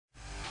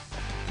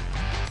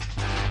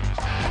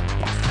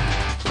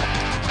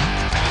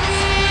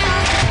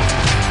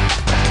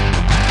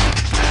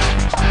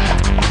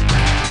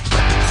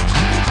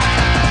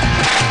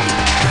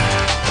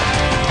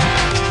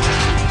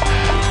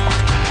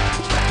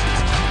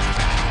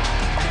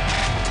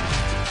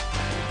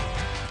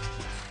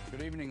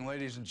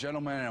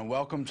gentlemen, and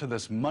welcome to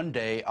this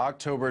Monday,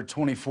 October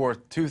 24th,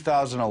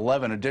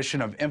 2011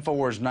 edition of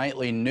Infowars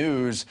Nightly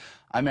News.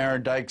 I'm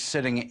Aaron Dykes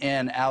sitting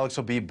in. Alex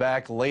will be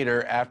back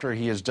later after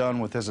he is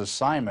done with his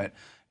assignment.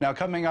 Now,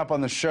 coming up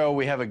on the show,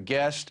 we have a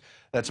guest.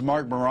 That's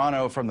Mark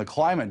Morano from the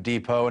Climate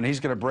Depot, and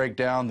he's going to break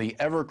down the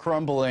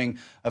ever-crumbling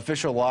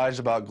official lies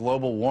about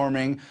global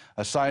warming,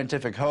 a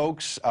scientific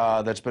hoax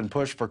that's been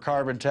pushed for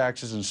carbon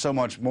taxes, and so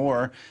much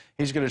more.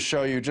 He's going to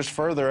show you just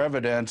further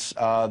evidence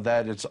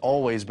that it's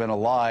always been a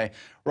lie.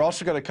 We're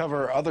also going to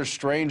cover other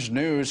strange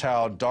news,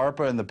 how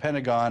Darpa and the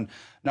Pentagon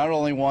not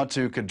only want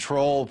to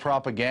control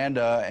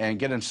propaganda and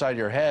get inside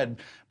your head,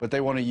 but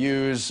they want to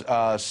use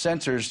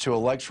sensors to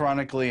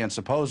electronically and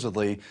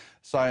supposedly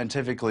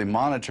scientifically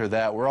monitor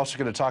that. We're also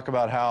going to talk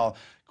about how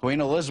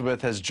Queen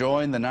Elizabeth has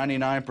joined the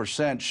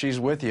 99%. She's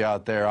with you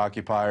out there,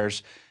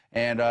 occupiers,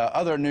 and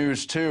other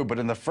news too. But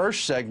in the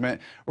first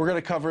segment, we're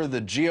going to cover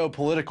the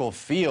geopolitical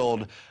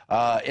field.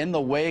 In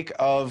the wake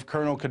of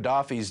Colonel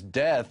Gaddafi's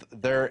death,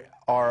 there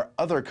are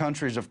other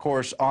countries, of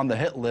course, on the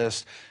hit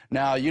list.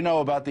 Now, you know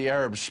about the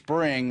Arab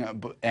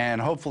Spring, and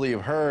hopefully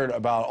you've heard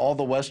about all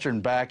the Western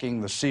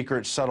backing, the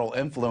secret, subtle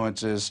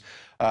influences.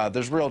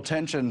 There's real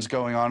tensions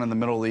going on in the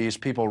Middle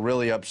East, people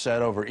really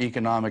upset over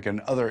economic and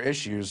other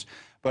issues.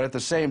 But at the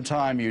same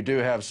time, you do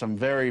have some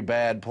very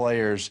bad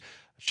players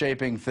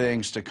shaping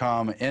things to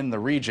come in the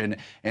region.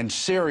 And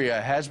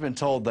Syria has been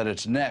told that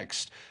it's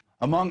next.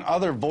 Among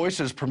other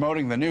voices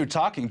promoting the new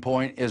talking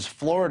point is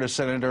Florida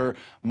Senator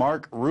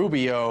Mark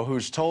Rubio,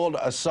 who's told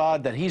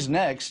Assad that he's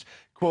next.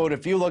 Quote,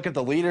 if you look at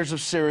the leaders of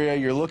Syria,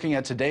 you're looking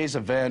at today's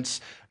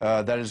events,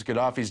 that is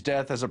Gaddafi's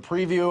death, as a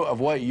preview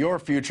of what your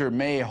future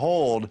may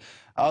hold.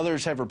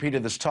 Others have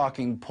repeated this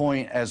talking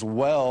point as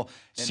well.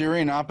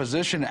 Syrian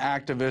opposition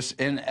activist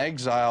in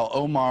exile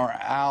Omar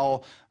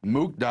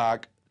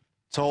al-Muqdaq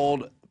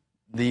told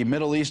the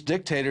Middle East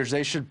dictators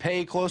they should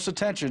pay close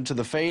attention to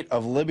the fate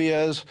of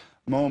Libya's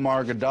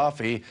Muammar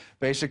Gaddafi,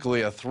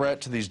 basically a threat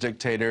to these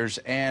dictators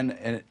and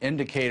an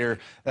indicator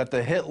that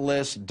the hit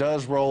list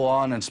does roll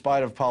on in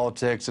spite of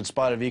politics, in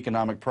spite of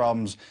economic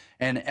problems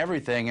and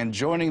everything. And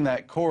joining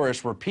that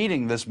chorus,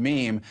 repeating this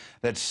meme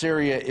that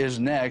Syria is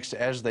next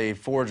as they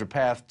forge a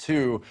path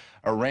to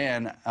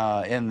Iran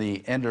in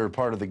the ender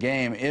part of the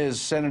game,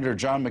 is Senator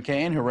John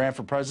McCain, who ran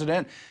for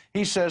president.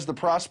 He says the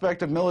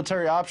prospect of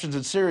military options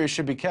in Syria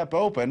should be kept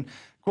open.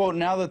 Quote,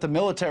 now that the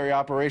military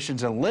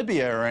operations in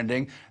Libya are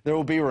ending, there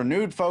will be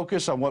renewed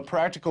focus on what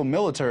practical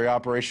military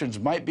operations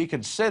might be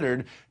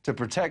considered to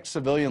protect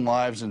civilian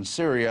lives in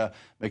Syria,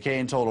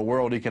 McCain told a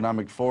World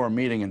Economic Forum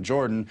meeting in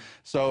Jordan.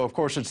 So, of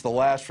course, it's the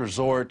last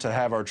resort to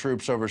have our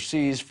troops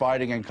overseas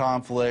fighting in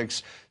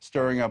conflicts,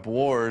 stirring up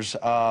wars,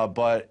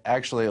 but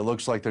actually it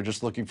looks like they're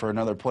just looking for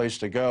another place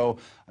to go,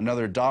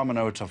 another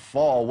domino to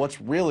fall.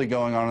 What's really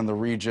going on in the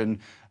region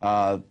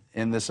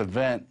in this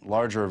event,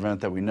 larger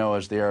event that we know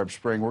as the Arab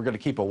Spring? We're going to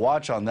keep a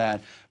watch on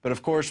that. But,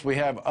 of course, we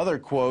have other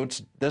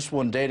quotes, this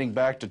one dating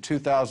back to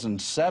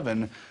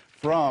 2007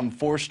 from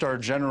four-star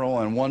general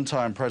and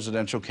one-time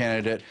presidential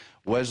candidate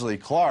Wesley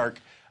Clark.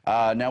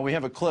 Now, we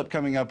have a clip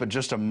coming up in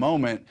just a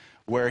moment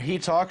where he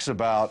talks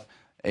about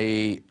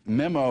a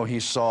memo he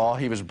saw.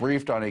 He was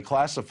briefed on a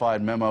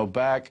classified memo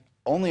back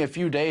only a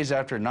few days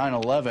after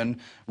 9/11,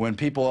 when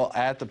people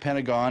at the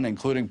Pentagon,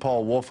 including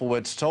Paul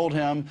Wolfowitz, told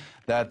him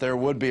that there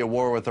would be a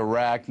war with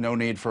Iraq, no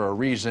need for a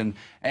reason,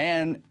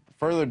 and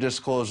further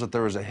disclosed that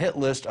there was a hit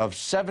list of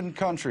 7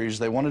 countries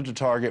they wanted to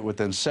target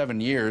within 7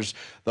 years.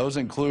 Those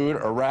include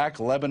Iraq,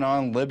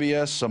 Lebanon,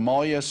 Libya,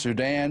 Somalia,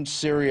 Sudan,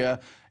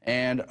 Syria,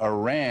 and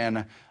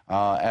Iran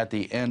at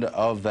the end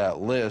of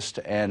that list.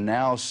 And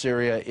now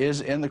Syria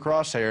is in the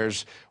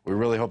crosshairs. We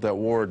really hope that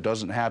war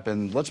doesn't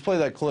happen. Let's play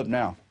that clip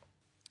now.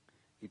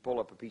 He pulled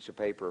up a piece of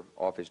paper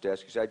off his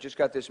desk. He said, I just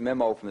got this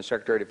memo from the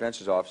Secretary of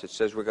Defense's office that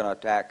says we're going to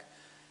attack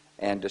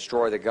and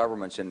destroy the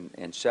governments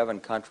in 7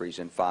 countries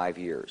in 5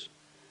 years.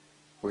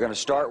 We're going to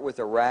start with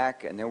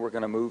Iraq, and then we're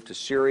going to move to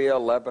Syria,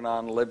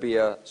 Lebanon,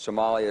 Libya,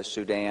 Somalia,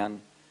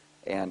 Sudan,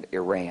 and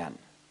Iran.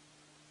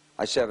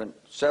 I said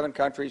 7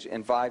 countries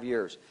in 5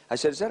 years. I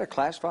said, is that a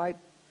classified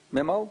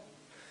memo?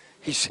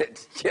 He said,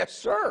 yes,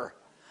 sir.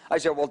 I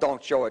said, well,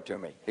 don't show it to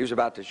me. He was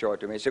about to show it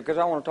to me. He said, because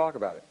I want to talk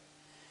about it.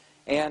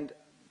 And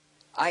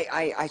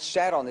I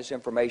sat on this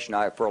information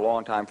for a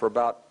long time, for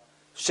about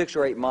 6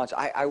 or 8 months.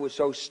 I was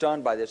so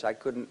stunned by this, I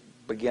couldn't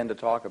begin to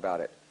talk about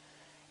it.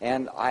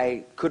 And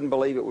I couldn't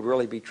believe it would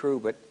really be true,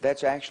 but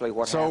that's actually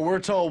what happened. So we're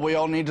told we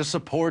all need to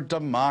support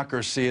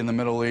democracy in the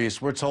Middle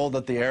East. We're told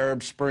that the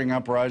Arab Spring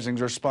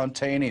uprisings are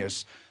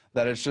spontaneous,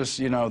 that it's just,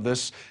 you know,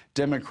 this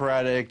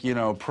democratic, you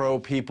know,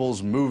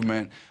 pro-people's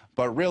movement.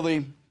 But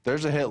really,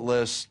 there's a hit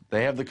list.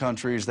 They have the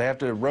countries. They have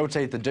to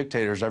rotate the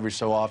dictators every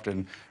so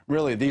often.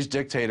 Really, these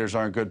dictators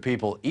aren't good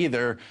people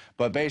either,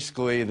 but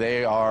basically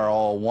they are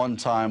all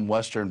one-time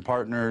Western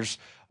partners.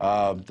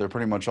 They're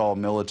pretty much all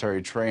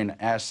military-trained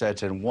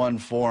assets in one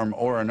form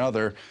or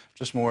another,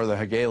 just more of the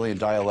Hegelian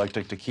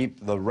dialectic to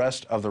keep the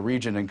rest of the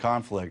region in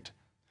conflict.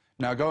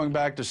 Now, going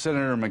back to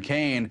Senator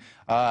McCain,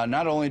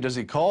 not only does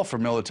he call for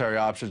military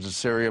options in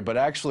Syria, but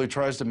actually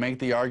tries to make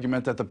the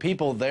argument that the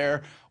people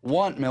there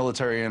want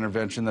military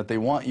intervention, that they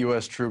want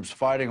U.S. troops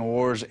fighting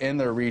wars in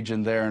their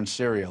region there in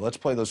Syria. Let's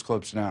play those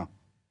clips now.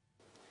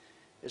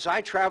 As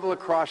I travel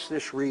across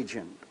this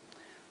region,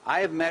 I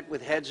have met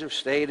with heads of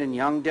state and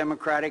young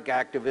democratic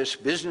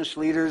activists, business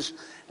leaders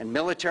and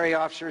military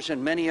officers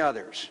and many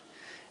others.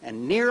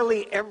 And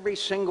nearly every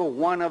single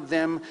one of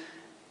them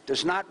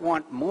does not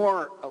want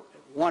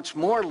wants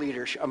more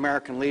leadership,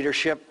 American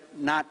leadership,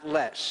 not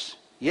less.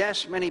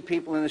 Yes, many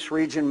people in this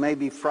region may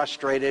be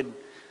frustrated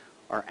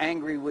or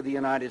angry with the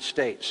United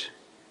States,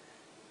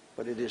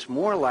 but it is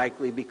more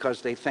likely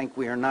because they think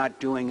we are not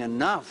doing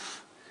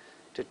enough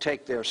to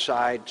take their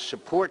side,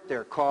 support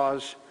their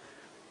cause,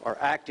 or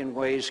act in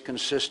ways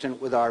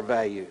consistent with our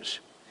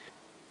values.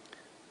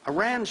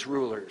 Iran's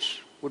rulers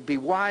would be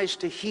wise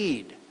to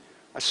heed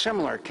a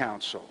similar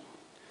counsel.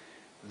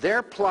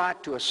 Their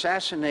plot to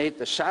assassinate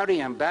the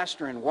Saudi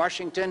ambassador in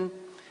Washington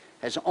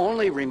has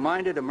only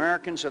reminded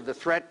Americans of the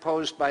threat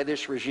posed by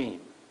this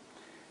regime,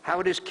 how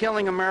it is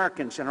killing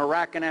Americans in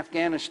Iraq and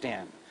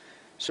Afghanistan,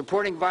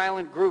 supporting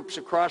violent groups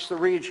across the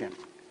region,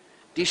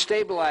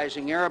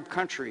 destabilizing Arab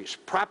countries,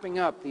 propping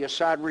up the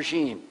Assad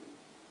regime,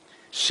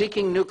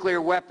 seeking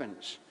nuclear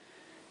weapons,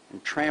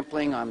 and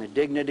trampling on the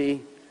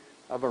dignity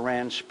of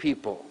Iran's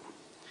people.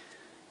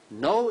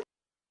 No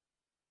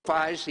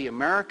defies the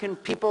American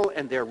people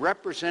and their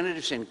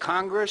representatives in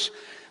Congress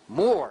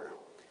more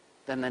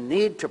than the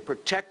need to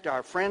protect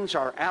our friends,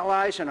 our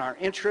allies, and our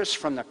interests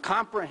from the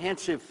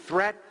comprehensive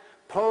threat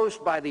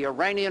posed by the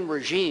Iranian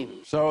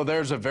regime. So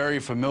there's a very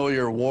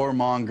familiar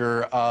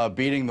warmonger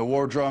beating the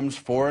war drums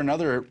for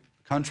another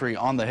country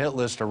on the hit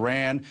list,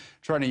 Iran,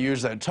 trying to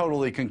use that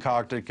totally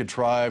concocted,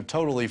 contrived,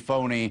 totally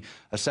phony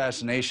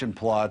assassination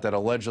plot that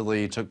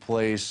allegedly took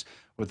place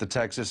with the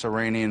Texas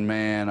Iranian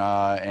man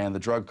and the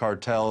drug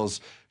cartels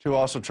to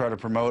also try to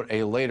promote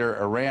a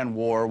later Iran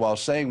war while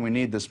saying we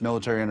need this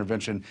military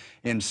intervention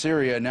in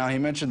Syria. Now, he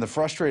mentioned the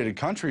frustrated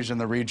countries in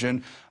the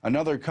region.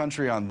 Another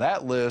country on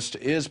that list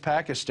is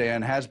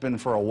Pakistan, has been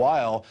for a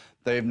while.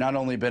 They've not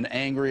only been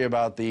angry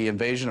about the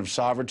invasion of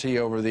sovereignty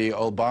over the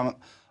Obama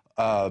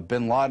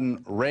bin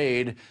Laden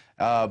raid,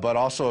 but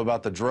also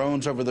about the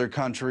drones over their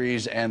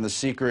countries and the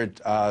secret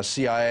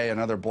CIA and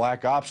other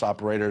black ops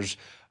operators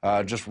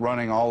just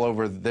running all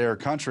over their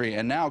country.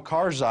 And now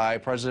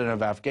Karzai, president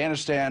of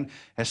Afghanistan,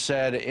 has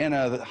said in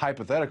a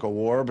hypothetical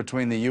war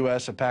between the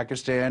U.S. and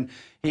Pakistan,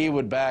 he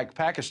would back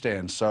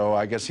Pakistan. So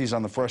I guess he's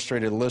on the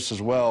frustrated list as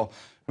well.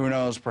 Who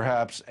knows,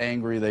 perhaps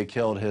angry they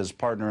killed his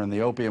partner in the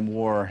Opium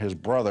War, his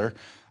brother.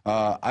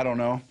 I don't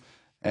know.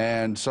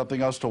 And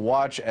something else to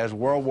watch as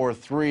World War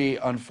III,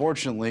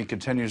 unfortunately,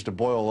 continues to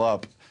boil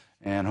up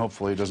and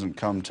hopefully doesn't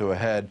come to a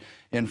head.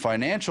 In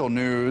financial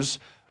news,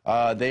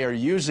 they are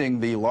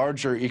using the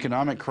larger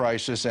economic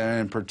crisis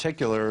and in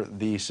particular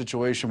the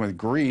situation with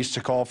Greece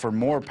to call for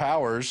more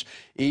powers.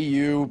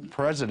 EU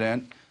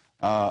President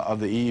of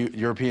the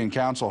European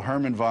Council,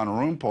 Herman Van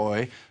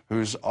Rompuy,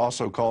 who's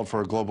also called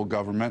for a global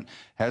government,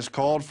 has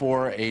called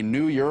for a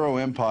new Euro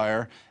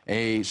empire,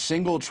 a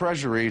single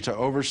treasury to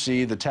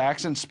oversee the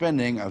tax and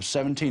spending of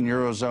 17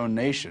 Eurozone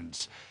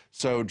nations.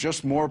 So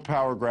just more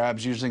power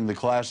grabs using the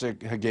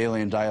classic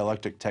Hegelian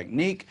dialectic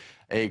technique,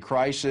 a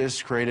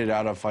crisis created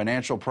out of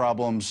financial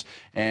problems,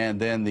 and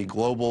then the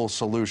global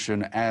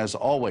solution as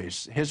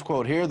always. His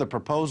quote here, the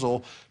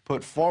proposal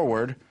put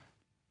forward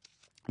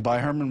by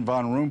Herman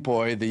Van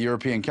Rompuy, the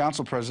European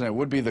Council president,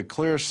 would be the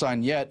clearest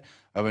sign yet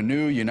of a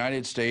new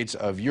United States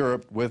of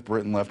Europe with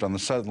Britain left on the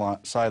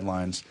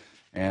sidelines,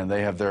 and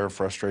they have their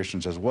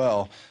frustrations as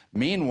well.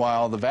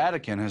 Meanwhile, the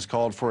Vatican has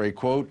called for a,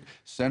 quote,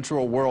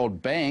 central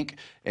world bank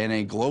and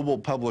a global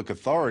public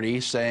authority,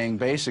 saying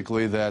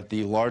basically that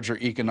the larger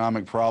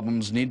economic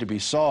problems need to be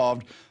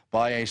solved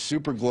by a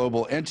super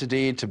global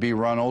entity to be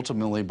run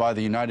ultimately by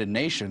the United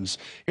Nations.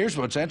 Here's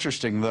what's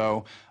interesting,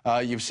 though.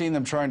 You've seen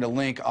them trying to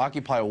link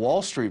Occupy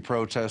Wall Street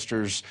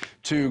protesters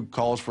to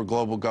calls for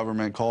global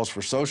government, calls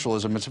for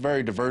socialism. It's a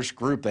very diverse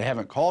group. They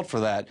haven't called for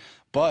that,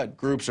 but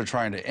groups are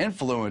trying to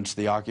influence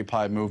the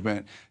Occupy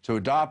movement to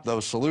adopt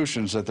those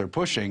solutions that they're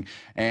pushing.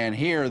 And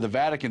here, the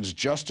Vatican's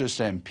Justice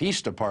and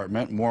Peace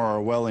Department, more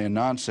Orwellian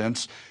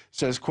nonsense,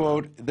 says,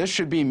 quote, this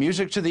should be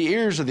music to the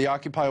ears of the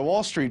Occupy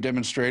Wall Street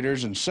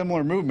demonstrators and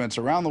similar movements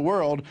around the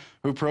world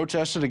who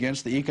protested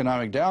against the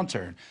economic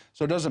downturn.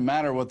 So it doesn't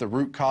matter what the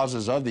root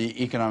causes of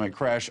the economic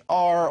crash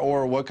are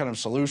or what kind of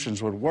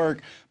solutions would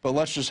work, but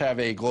let's just have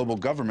a global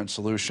government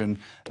solution.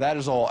 That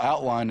is all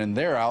outlined in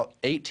their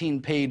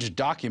 18-page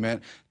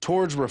document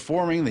towards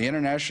reforming the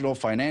international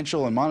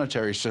financial and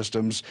monetary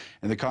systems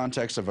in the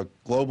context of a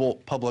global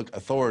public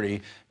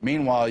authority.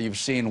 Meanwhile, you've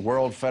seen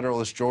world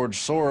federalist George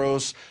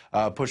Soros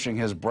pushing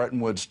his Bretton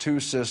Woods II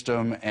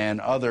system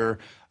and other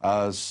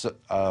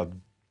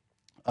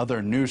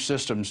new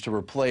systems to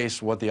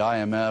replace what the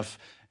IMF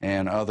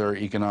and other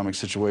economic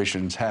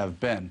situations have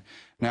been.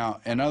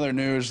 Now, in other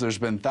news, there's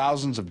been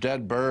thousands of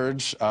dead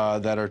birds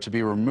that are to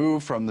be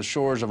removed from the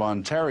shores of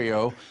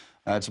Ontario.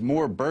 It's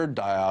more bird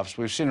die-offs.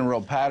 We've seen a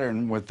real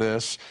pattern with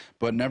this,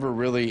 but never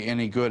really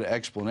any good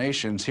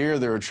explanations. Here,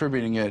 they're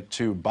attributing it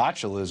to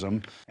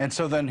botulism. And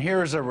so then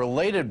here's a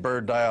related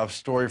bird die-off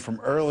story from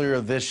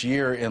earlier this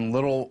year in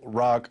Little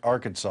Rock,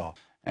 Arkansas.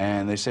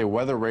 And they say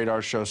weather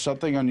radar shows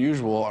something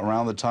unusual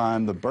around the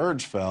time the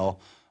birds fell.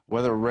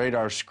 Weather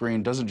radar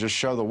screen doesn't just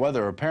show the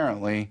weather,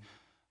 apparently.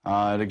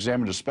 It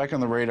examined a speck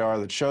on the radar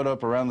that showed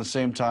up around the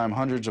same time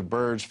hundreds of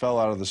birds fell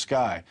out of the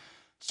sky.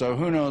 So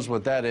who knows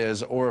what that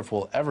is or if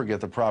we'll ever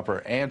get the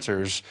proper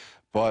answers,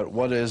 but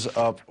what is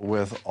up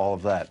with all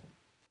of that?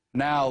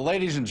 Now,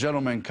 ladies and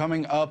gentlemen,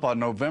 coming up on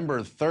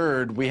November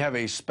 3rd, we have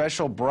a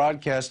special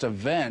broadcast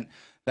event.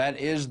 That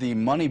is the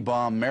Money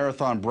Bomb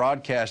Marathon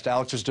broadcast.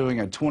 Alex is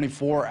doing a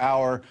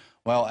 24-hour,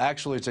 well,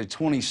 actually it's a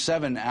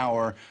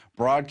 27-hour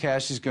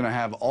broadcast. He's going to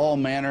have all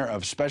manner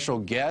of special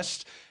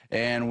guests.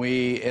 And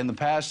we, in the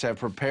past, have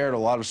prepared a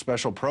lot of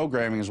special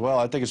programming as well.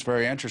 I think it's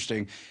very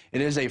interesting.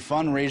 It is a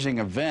fundraising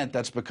event.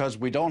 That's because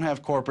we don't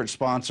have corporate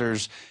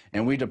sponsors,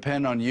 and we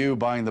depend on you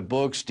buying the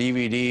books,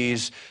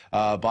 DVDs,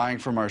 buying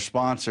from our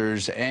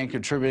sponsors, and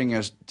contributing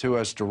to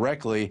us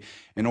directly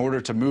in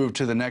order to move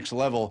to the next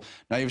level.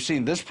 Now, you've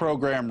seen this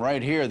program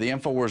right here, the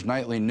Infowars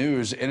Nightly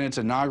News, in its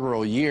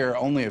inaugural year,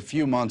 only a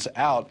few months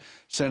out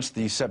since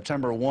the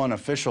September 1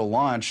 official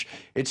launch.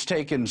 It's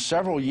taken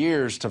several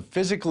years to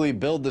physically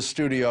build the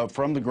studio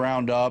from the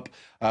ground up.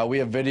 We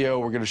have video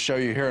we're going to show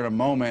you here in a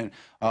moment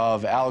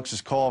of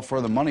Alex's call for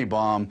the money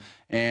bomb.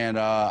 And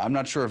I'm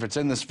not sure if it's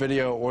in this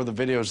video or the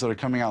videos that are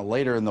coming out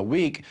later in the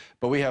week,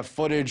 but we have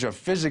footage of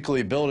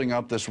physically building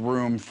up this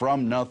room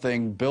from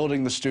nothing,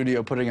 building the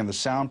studio, putting in the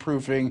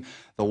soundproofing,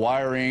 the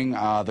wiring,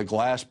 the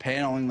glass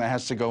paneling that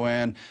has to go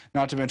in,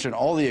 not to mention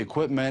all the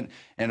equipment,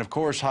 and of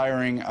course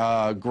hiring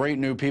great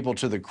new people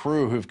to the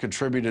crew who've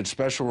contributed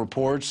special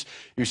reports.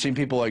 You've seen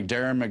people like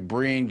Darren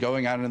McBreen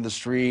going out into the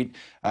street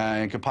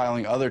and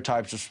compiling other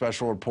types of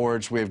special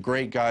reports. We have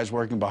great guys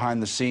working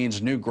behind the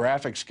scenes, new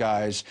graphics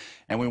guys,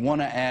 and we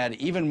want to add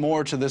even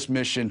more to this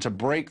mission to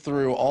break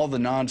through all the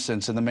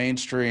nonsense in the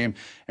mainstream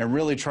and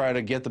really try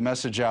to get the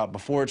message out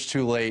before it's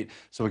too late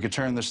so we can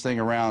turn this thing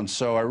around.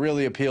 So I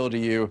really appeal to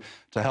you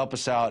to help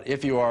us out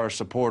if you are a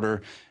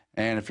supporter,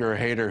 and if you're a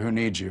hater, who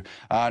needs you.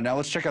 Now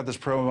let's check out this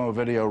promo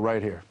video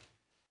right here.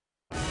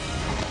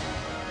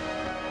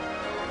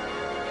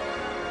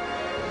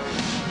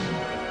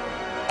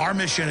 Our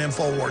mission at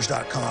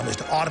Infowars.com is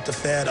to audit the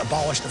Fed,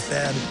 abolish the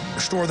Fed,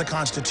 restore the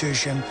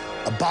Constitution,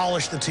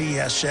 abolish the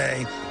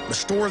TSA,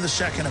 restore the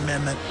Second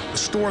Amendment,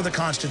 restore the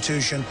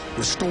Constitution,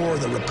 restore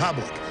the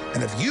Republic.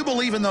 And if you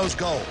believe in those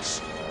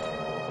goals,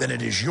 then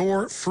it is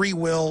your free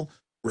will,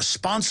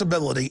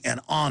 responsibility,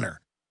 and honor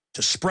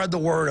to spread the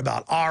word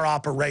about our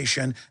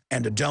operation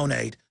and to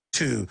donate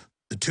to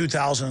the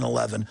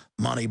 2011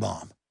 money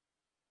bomb.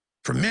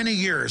 For many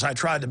years, I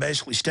tried to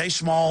basically stay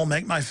small,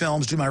 make my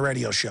films, do my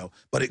radio show,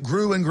 but it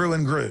grew and grew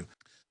and grew.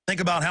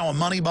 Think about how a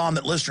money bomb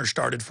that listeners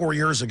started 4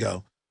 years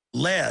ago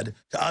led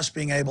to us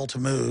being able to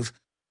move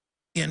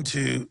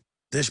into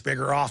this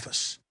bigger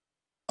office.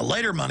 A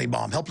later money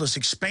bomb helped us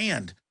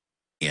expand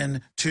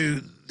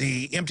into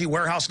the empty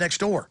warehouse next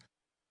door.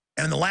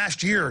 And in the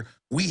last year,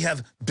 we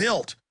have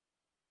built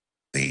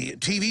the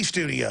TV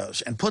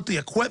studios and put the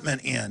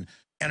equipment in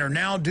and are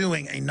now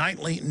doing a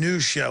nightly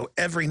news show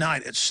every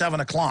night at 7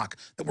 o'clock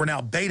that we're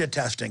now beta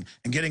testing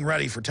and getting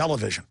ready for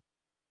television.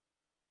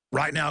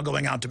 Right now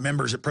going out to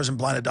members at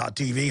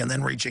prisonplanet.tv and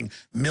then reaching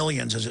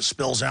millions as it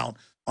spills out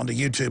onto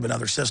YouTube and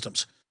other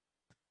systems.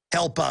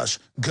 Help us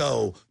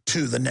go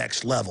to the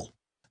next level.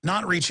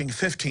 Not reaching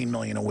 15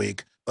 million a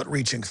week, but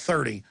reaching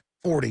 30,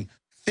 40,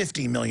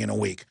 50 million a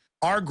week.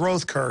 Our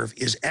growth curve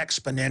is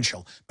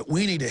exponential, but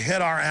we need to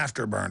hit our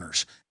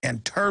afterburners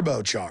and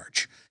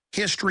turbocharge.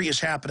 History is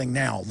happening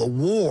now. The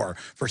war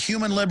for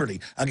human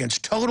liberty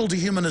against total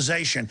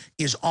dehumanization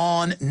is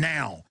on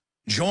now.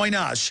 Join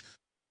us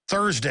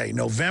Thursday,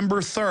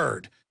 November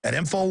 3rd at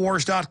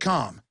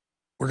Infowars.com.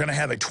 We're going to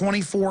have a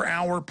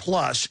 24-hour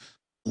plus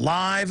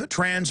live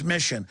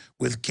transmission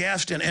with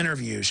guests and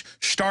interviews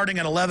starting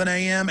at 11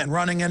 a.m. and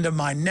running into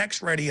my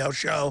next radio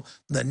show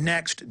the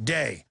next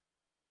day.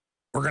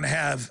 We're going to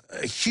have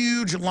a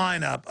huge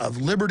lineup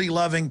of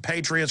liberty-loving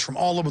patriots from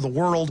all over the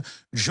world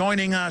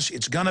joining us.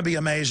 It's going to be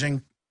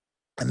amazing.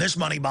 And this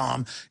money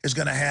bomb is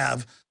going to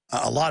have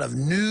a lot of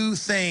new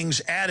things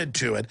added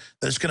to it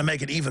that's going to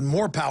make it even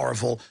more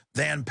powerful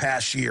than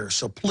past years.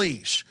 So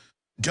please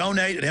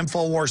donate at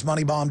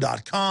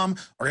InfowarsMoneyBomb.com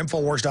or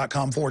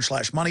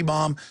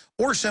Infowars.com/moneybomb,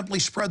 or simply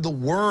spread the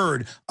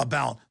word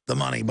about the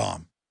money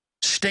bomb.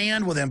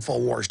 Stand with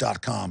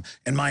Infowars.com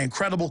and my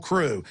incredible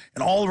crew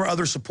and all of our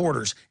other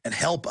supporters and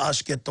help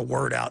us get the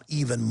word out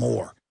even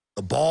more.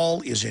 The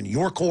ball is in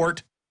your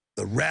court.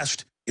 The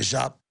rest is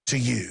up to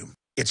you.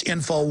 It's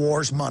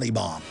Infowars Money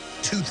Bomb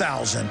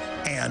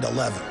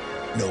 2011,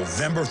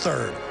 November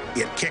 3rd.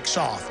 It kicks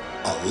off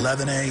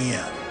 11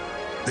 a.m.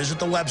 Visit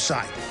the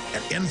website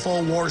at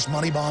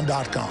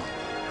InfowarsMoneyBomb.com,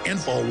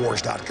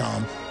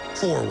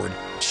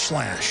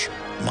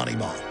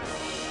 Infowars.com/moneybomb.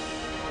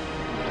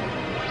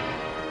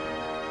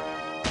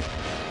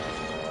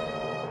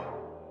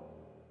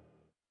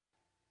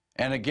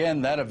 And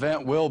again, that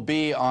event will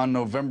be on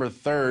November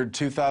 3rd,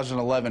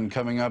 2011,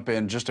 coming up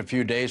in just a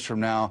few days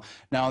from now.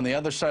 Now, on the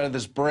other side of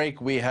this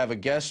break, we have a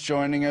guest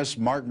joining us,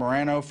 Mark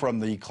Morano from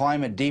the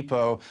Climate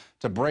Depot,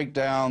 to break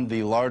down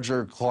the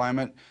larger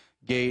climate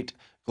gate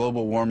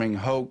global warming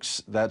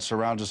hoax that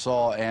surrounds us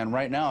all. And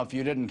right now, if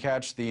you didn't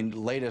catch the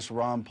latest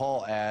Ron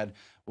Paul ad,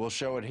 we'll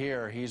show it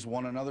here. He's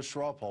won another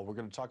straw poll. We're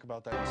going to talk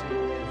about that too.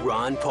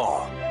 Ron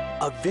Paul,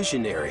 a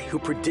visionary who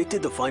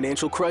predicted the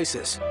financial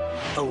crisis,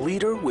 a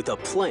leader with a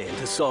plan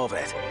to solve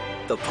it.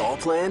 The Paul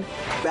plan?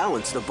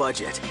 Balance the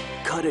budget,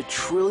 cut $1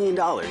 trillion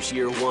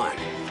year one,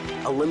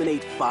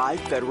 eliminate 5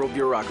 federal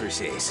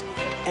bureaucracies,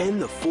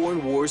 end the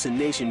foreign wars and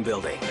nation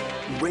building,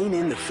 rein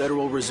in the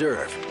Federal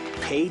Reserve,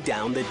 pay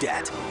down the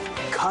debt,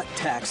 cut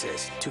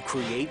taxes to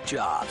create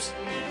jobs.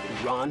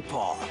 Ron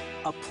Paul,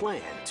 a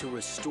plan to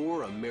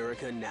restore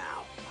America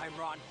now. I'm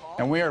Ron Paul.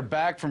 And we are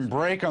back from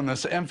break on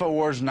this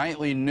Infowars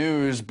Nightly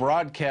News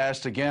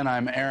broadcast. Again,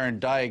 I'm Aaron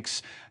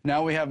Dykes.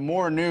 Now we have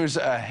more news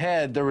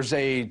ahead. There was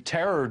a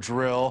terror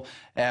drill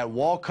at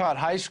Walcott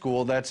High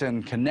School, that's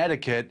in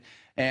Connecticut,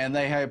 and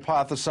they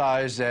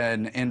hypothesized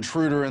an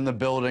intruder in the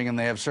building, and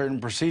they have certain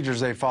procedures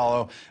they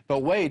follow. But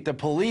wait, the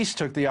police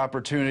took the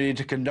opportunity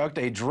to conduct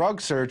a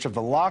drug search of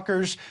the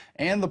lockers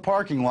and the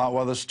parking lot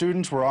while the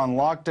students were on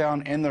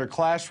lockdown in their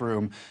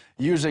classroom,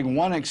 using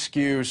one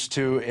excuse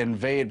to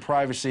invade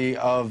privacy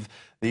of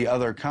the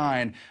other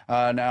kind.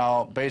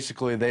 Now,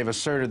 basically, they've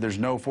asserted there's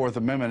no Fourth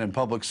Amendment in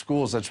public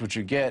schools. That's what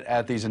you get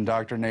at these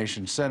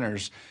indoctrination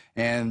centers.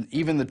 And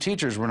even the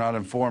teachers were not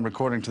informed,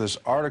 according to this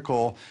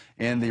article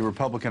in the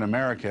Republican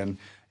American.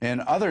 In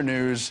other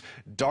news,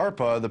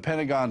 Darpa, the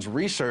Pentagon's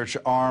research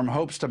arm,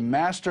 hopes to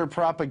master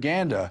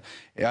propaganda.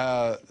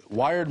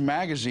 Wired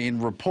magazine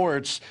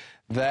reports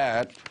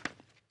that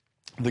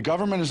the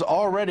government is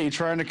already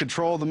trying to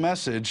control the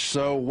message,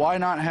 so why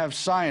not have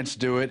science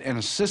do it in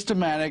a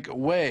systematic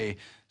way,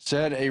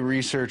 said a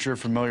researcher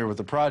familiar with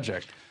the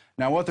project.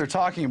 Now, what they're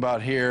talking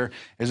about here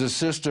is a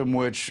system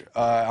which,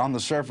 on the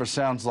surface,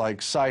 sounds like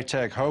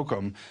sci-tech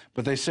hokum,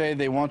 but they say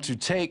they want to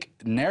take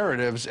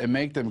narratives and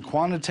make them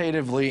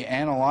quantitatively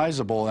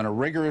analyzable in a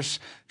rigorous,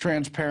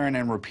 transparent,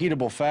 and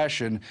repeatable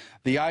fashion.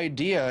 The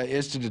idea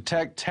is to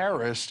detect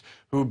terrorists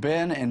who've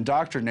been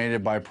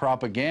indoctrinated by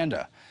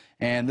propaganda.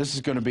 And this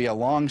is going to be a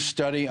long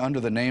study under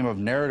the name of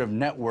narrative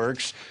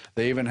networks.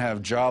 They even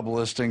have job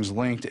listings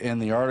linked in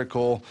the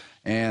article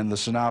and the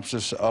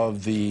synopsis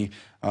of the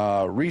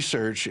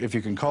research, if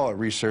you can call it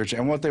research.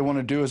 And what they want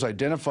to do is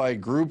identify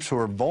groups who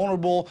are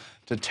vulnerable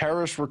to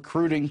terrorist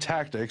recruiting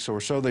tactics, or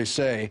so they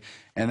say,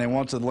 and they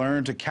want to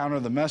learn to counter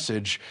the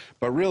message.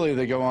 But really,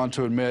 they go on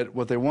to admit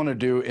what they want to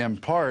do in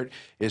part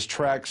is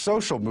track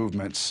social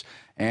movements.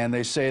 And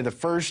they say the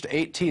first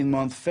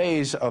 18-month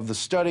phase of the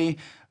study,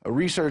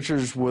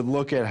 researchers would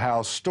look at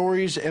how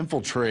stories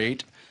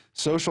infiltrate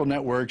social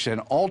networks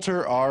and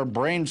alter our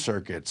brain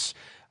circuits,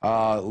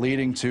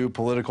 leading to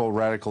political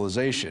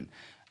radicalization.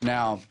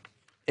 Now,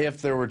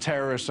 if there were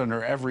terrorists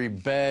under every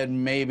bed,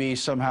 maybe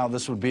somehow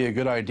this would be a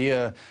good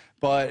idea.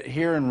 But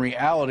here in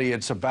reality,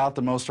 it's about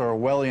the most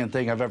Orwellian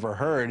thing I've ever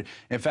heard.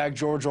 In fact,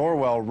 George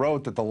Orwell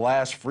wrote that the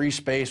last free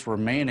space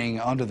remaining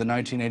under the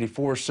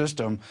 1984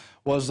 system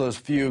was those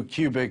few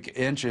cubic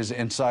inches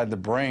inside the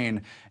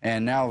brain.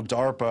 And now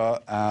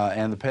DARPA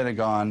and the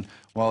Pentagon,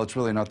 well, it's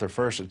really not their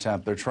first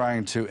attempt. They're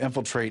trying to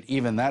infiltrate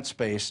even that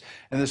space.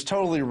 And this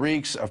totally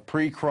reeks of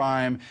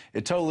pre-crime.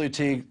 It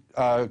totally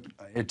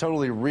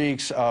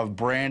reeks of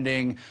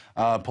branding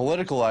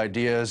political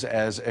ideas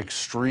as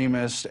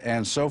extremist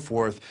and so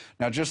forth.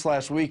 Now, just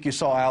last week, you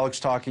saw Alex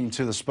talking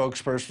to the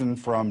spokesperson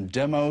from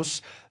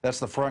Demos. That's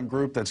the front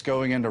group that's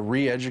going in to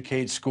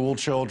re-educate school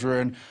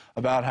children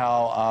about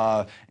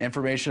how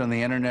information on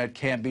the internet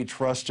can't be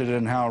trusted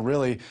and how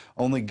really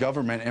only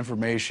government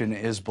information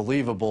is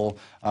believable,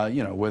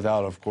 you know,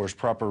 without, of course,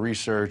 proper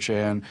research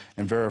and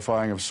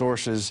verifying of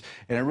sources.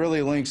 And it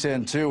really links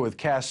in, too, with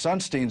Cass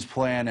Sunstein's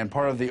plan and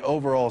part of the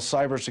overall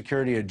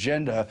cybersecurity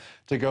agenda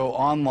to go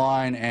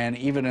online and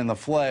even in the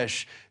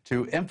flesh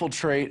to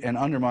infiltrate and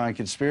undermine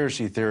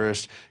conspiracy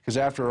theorists, because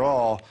after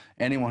all,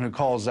 anyone who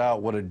calls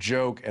out what a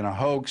joke and a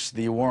hoax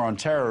the war on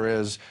terror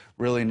is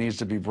really needs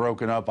to be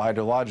broken up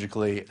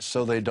ideologically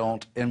so they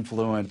don't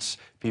influence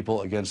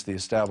people against the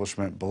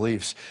establishment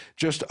beliefs.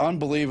 Just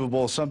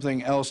unbelievable.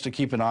 Something else to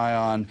keep an eye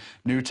on.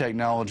 New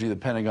technology the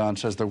Pentagon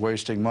says they're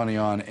wasting money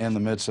on in the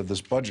midst of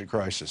this budget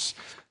crisis.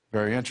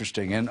 Very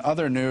interesting. In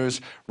other news,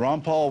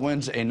 Ron Paul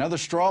wins another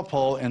straw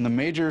poll in the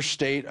major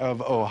state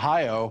of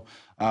Ohio,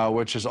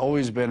 which has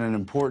always been an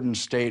important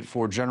state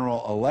for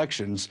general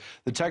elections.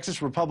 The Texas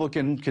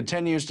Republican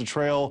continues to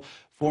trail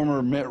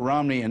former Mitt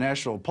Romney in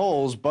national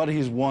polls, but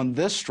he's won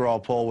this straw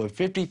poll with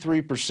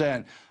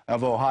 53%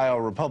 of Ohio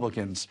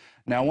Republicans.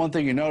 Now, one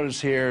thing you notice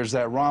here is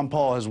that Ron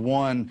Paul has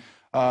won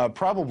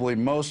probably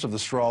most of the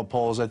straw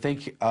polls. I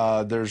think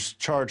there's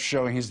charts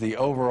showing he's the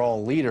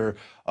overall leader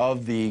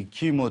of the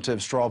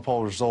cumulative straw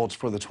poll results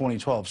for the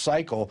 2012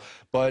 cycle,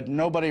 but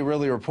nobody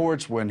really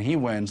reports when he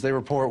wins. They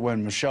report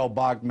when Michelle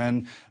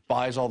Bachmann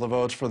buys all the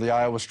votes for the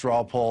Iowa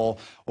straw poll,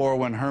 or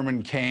when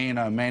Herman Cain,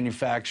 a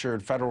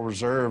manufactured Federal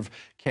Reserve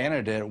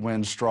candidate,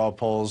 wins straw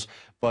polls.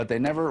 But they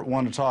never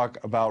want to talk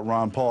about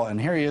Ron Paul. And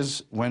here he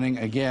is winning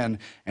again,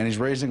 and he's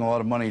raising a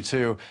lot of money,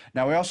 too.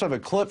 Now, we also have a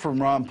clip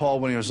from Ron Paul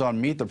when he was on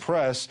Meet the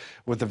Press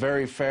with the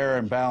very fair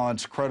and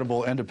balanced,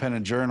 credible,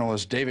 independent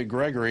journalist David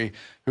Gregory,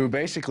 who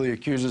basically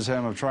accuses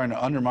him of trying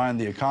to undermine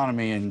the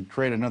economy and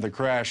create another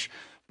crash.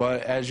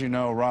 But as you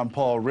know, Ron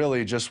Paul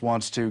really just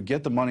wants to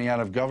get the money out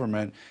of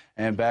government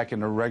and back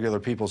into regular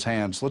people's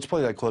hands. Let's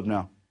play that clip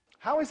now.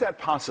 How is that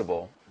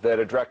possible that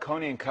a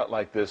draconian cut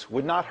like this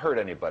would not hurt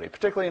anybody,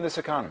 particularly in this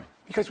economy?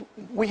 Because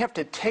we have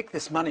to take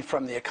this money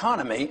from the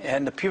economy,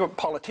 and the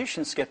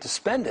politicians get to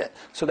spend it.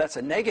 So that's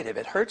a negative.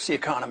 It hurts the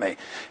economy.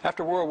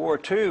 After World War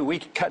II, we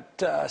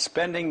cut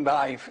spending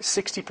by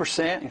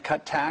 60% and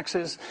cut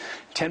taxes.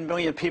 10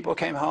 million people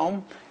came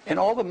home, and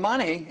all the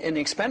money and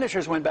the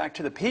expenditures went back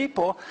to the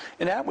people,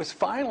 and that was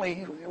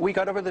finally, we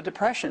got over the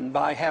Depression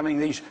by having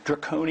these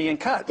draconian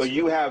cuts. So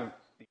you have...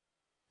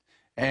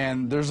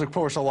 And there's, of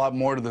course, a lot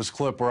more to this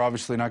clip. We're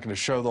obviously not going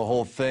to show the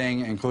whole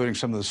thing, including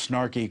some of the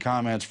snarky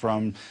comments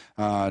from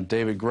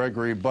David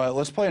Gregory. But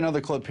let's play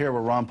another clip here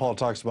where Ron Paul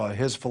talks about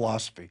his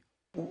philosophy.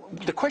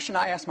 The question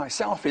I ask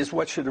myself is,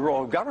 what should the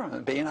role of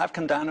government be? And I've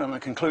come down to the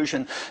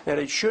conclusion that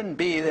it shouldn't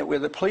be that we're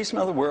the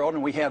policemen of the world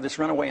and we have this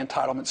runaway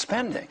entitlement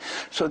spending.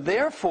 So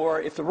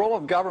therefore, if the role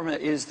of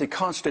government is the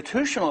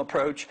constitutional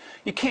approach,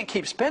 you can't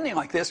keep spending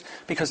like this,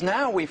 because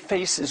now we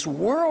face this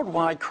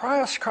worldwide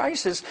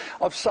crisis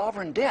of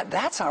sovereign debt.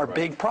 That's our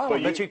big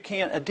problem, but you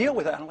can't deal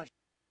with that unless...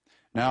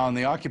 Now, on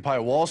the Occupy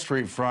Wall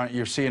Street front,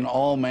 you're seeing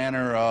all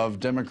manner of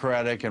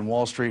Democratic and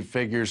Wall Street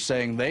figures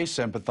saying they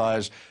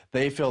sympathize,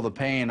 they feel the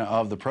pain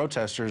of the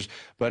protesters.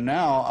 But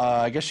now,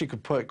 I guess you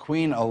could put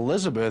Queen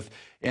Elizabeth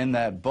in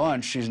that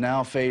bunch. She's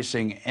now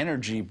facing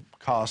energy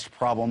cost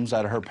problems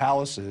at her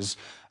palaces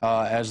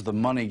as the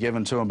money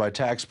given to them by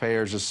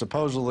taxpayers is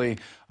supposedly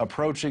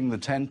approaching the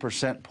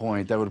 10%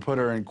 point. That would put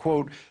her in,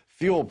 quote,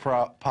 fuel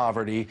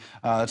poverty.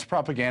 It's a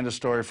propaganda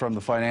story from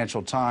the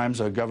Financial Times,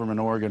 a government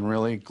organ,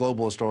 really,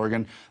 globalist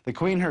organ. The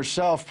Queen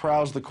herself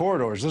prowls the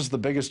corridors. This is the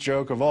biggest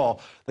joke of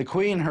all. The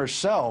Queen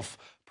herself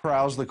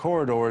prowls the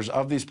corridors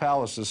of these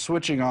palaces,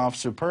 switching off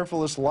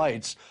superfluous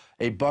lights,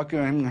 a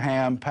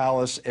Buckingham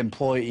Palace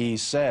employee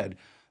said.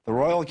 The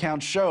royal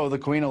accounts show the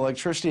Queen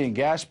electricity and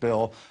gas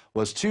bill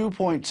was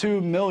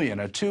 $2.2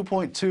 million, a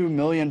 2.2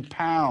 million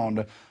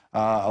pound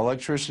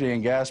electricity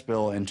and gas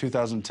bill in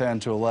 2010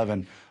 to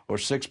 11, or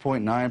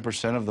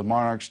 6.9% of the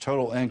monarch's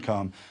total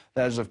income.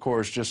 That is, of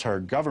course, just her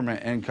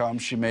government income.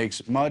 She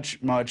makes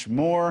much, much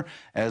more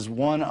as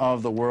one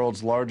of the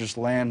world's largest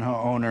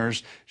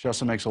landowners. She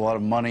also makes a lot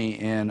of money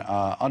in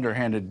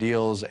underhanded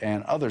deals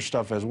and other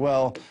stuff as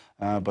well,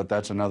 but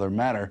that's another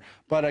matter.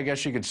 But I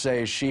guess you could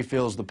say she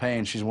feels the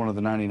pain. She's one of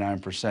the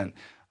 99%.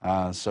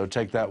 So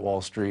take that,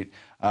 Wall Street.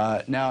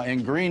 Now,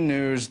 in green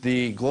news,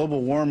 the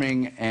global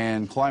warming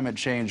and climate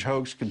change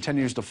hoax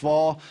continues to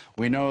fall.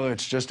 We know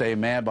it's just a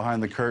man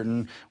behind the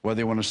curtain,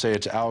 whether you want to say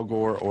it's Al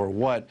Gore or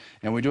what.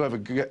 And we do have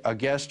a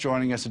guest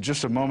joining us in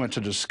just a moment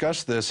to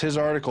discuss this. His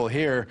article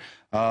here,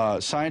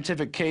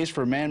 Scientific Case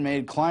for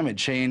Man-Made Climate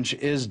Change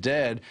is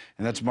Dead,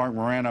 and that's Mark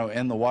Morano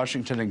in the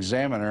Washington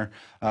Examiner.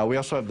 We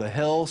also have The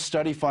Hill.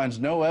 Study finds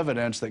no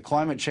evidence that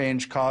climate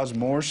change caused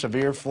more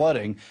severe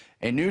flooding.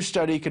 A new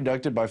study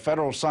conducted by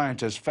federal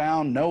scientists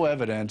found no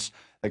evidence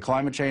that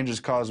climate change has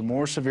caused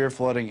more severe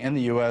flooding in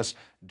the U.S.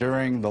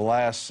 during the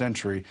last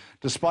century,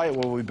 despite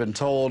what we've been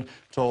told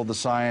the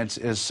science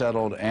is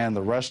settled and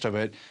the rest of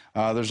it.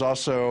 There's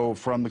also,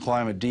 from the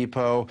Climate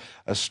Depot,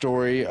 a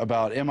story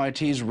about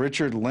MIT's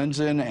Richard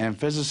Lindzen and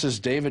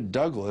physicist David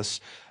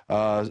Douglas,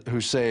 who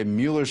say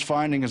Mueller's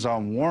findings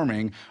on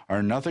warming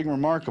are nothing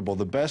remarkable.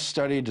 The best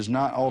study does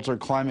not alter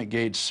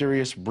ClimateGate's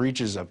serious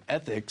breaches of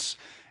ethics.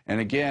 And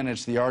again,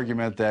 it's the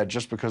argument that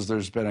just because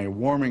there's been a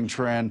warming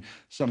trend,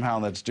 somehow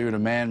that's due to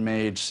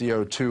man-made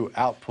CO2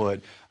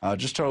 output.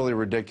 Just totally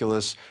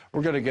ridiculous.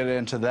 We're going to get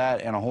into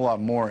that and a whole lot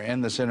more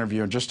in this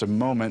interview in just a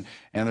moment.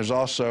 And there's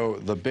also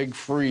the big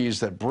freeze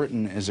that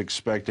Britain is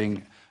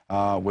expecting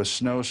with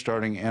snow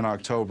starting in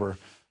October.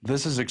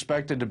 This is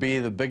expected to be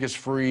the biggest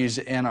freeze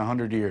in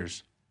 100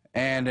 years.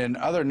 And in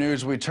other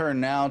news, we turn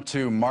now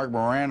to Mark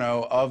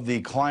Morano of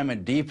the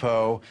Climate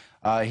Depot.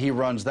 He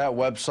runs that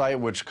website,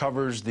 which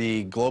covers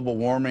the global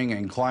warming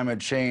and climate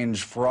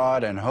change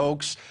fraud and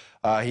hoax.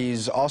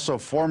 He's also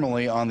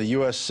formerly on the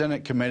U.S.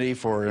 Senate Committee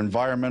for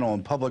Environmental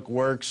and Public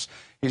Works.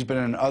 He's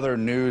been in other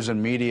news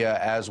and media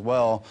as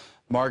well.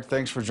 Mark,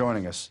 thanks for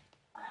joining us.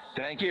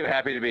 Thank you.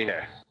 Happy to be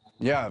here.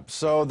 Yeah,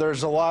 so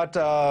there's a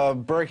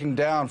lot breaking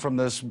down from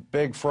this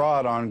big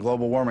fraud on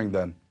global warming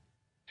then.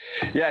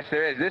 Yes,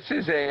 there is. This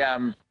is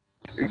a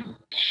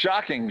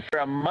shocking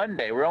from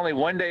Monday. We're only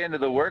one day into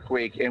the work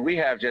week, and we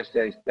have just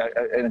an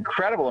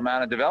incredible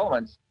amount of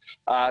developments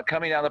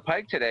coming down the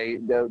pike today.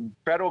 The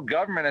federal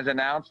government has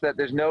announced that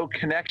there's no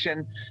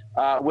connection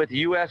with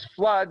U.S.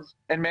 floods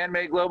and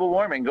man-made global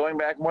warming going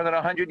back more than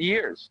 100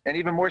 years. And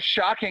even more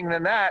shocking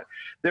than that,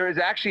 there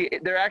actually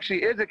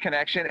is a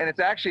connection, and it's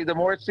actually the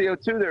more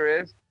CO2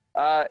 there is,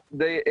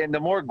 and the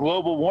more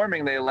global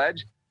warming they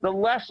allege, the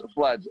less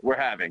floods we're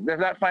having. They're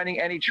not finding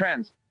any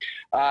trends.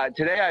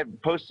 Today I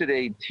posted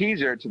a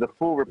teaser to the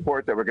full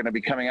report that we're going to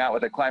be coming out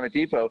with at Climate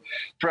Depot.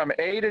 From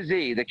A to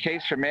Z, the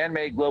case for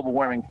man-made global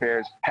warming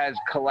fears has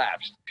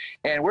collapsed.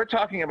 And we're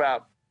talking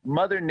about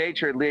Mother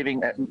Nature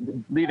leaving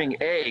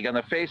egg on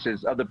the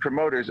faces of the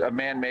promoters of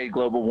man-made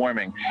global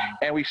warming.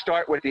 And we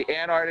start with the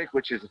Antarctic,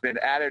 which has been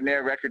at or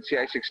near record sea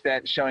ice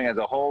extent, showing as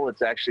a whole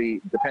it's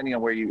actually, depending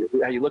on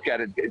how you look at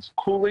it, it's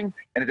cooling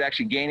and it's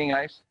actually gaining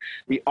ice.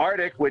 The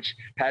Arctic, which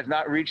has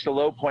not reached the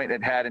low point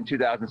it had in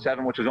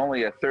 2007, which was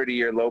only a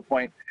 30-year low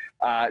point.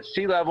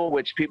 Sea level,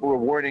 which people were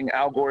warning,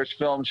 Al Gore's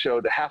film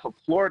showed half of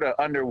Florida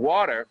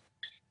underwater.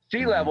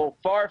 Sea level,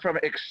 far from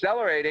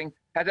accelerating,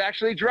 has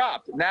actually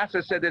dropped.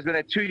 NASA said there's been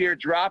a 2-year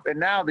drop, and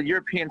now the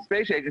European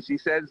Space Agency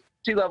says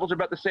sea levels are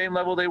about the same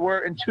level they were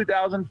in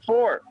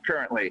 2004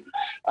 currently.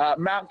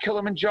 Mount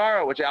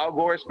Kilimanjaro, which Al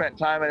Gore spent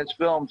time in his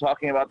film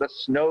talking about the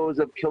snows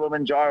of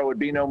Kilimanjaro would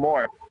be no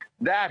more.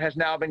 That has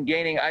now been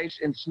gaining ice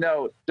and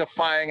snow,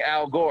 defying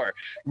Al Gore.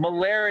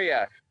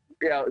 Malaria,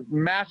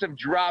 massive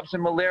drops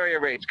in malaria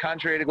rates,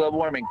 contrary to global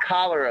warming.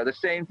 Cholera, the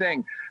same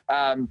thing.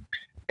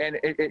 And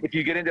if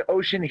you get into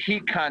ocean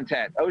heat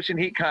content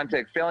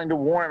failing to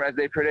warm as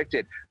they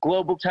predicted.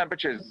 Global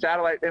temperatures,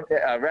 satellite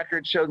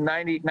records show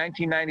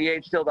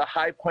 1998 still the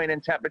high point in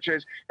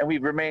temperatures, and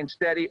we've remained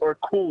steady or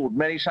cooled.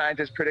 Many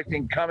scientists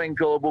predicting coming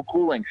global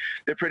cooling.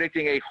 They're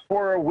predicting a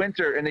horror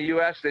winter in the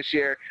U.S. this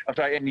year.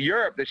 In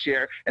Europe this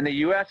year, and the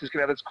U.S. is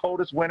going to have its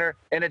coldest winter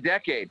in a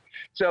decade.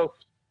 So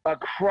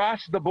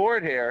across the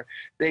board here,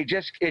 it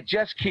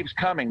just keeps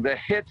coming. The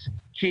hits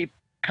keep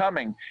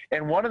coming.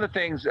 And one of the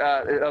things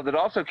that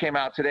also came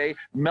out today,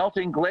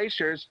 melting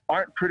glaciers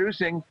aren't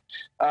producing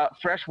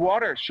fresh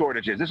water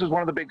shortages. This was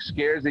one of the big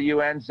scares the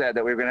UN said,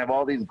 that we were going to have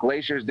all these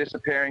glaciers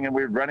disappearing and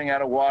we're running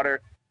out of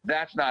water.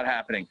 That's not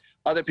happening.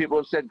 Other people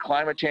have said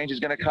climate change is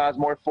going to cause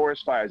more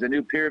forest fires. A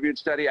new peer-reviewed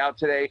study out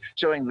today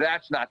showing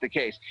that's not the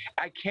case.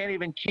 I can't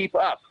even keep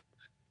up.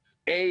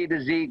 A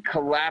to Z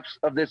collapse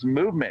of this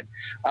movement.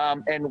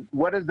 And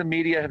what does the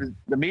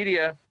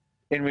media,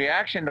 in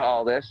reaction to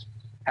all this,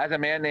 has a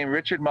man named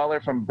Richard Muller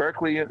from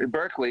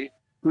Berkeley,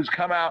 who's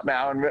come out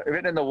now and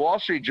written in the Wall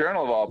Street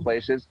Journal of all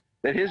places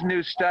that his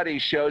new study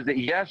shows that,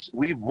 yes,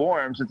 we've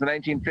warmed since the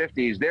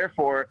 1950s.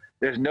 Therefore,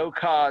 there's no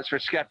cause for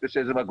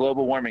skepticism of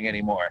global warming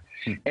anymore.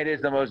 It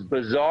is the most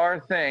bizarre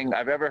thing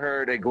I've ever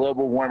heard a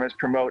global warmist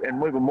promote. And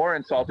even more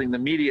insulting, the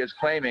media is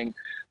claiming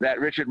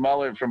that Richard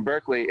Muller from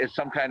Berkeley is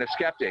some kind of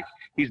skeptic.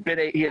 He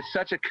is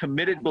such a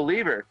committed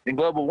believer in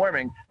global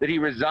warming that he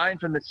resigned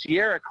from the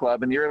Sierra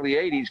Club in the early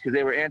 80s because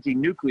they were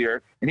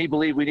anti-nuclear, and he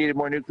believed we needed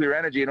more nuclear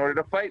energy in order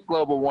to fight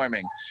global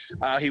warming.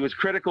 He was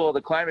critical of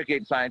the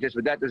ClimateGate scientists,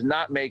 but that does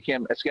not make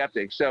him a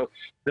skeptic. So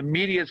the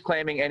media is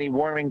claiming any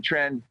warming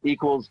trend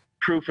equals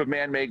proof of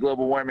man-made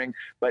global warming,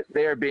 but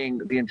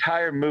the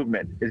entire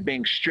movement is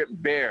being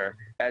stripped bare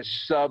as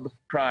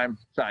subprime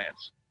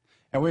science.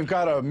 And we've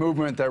got a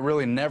movement that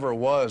really never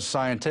was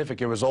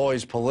scientific. It was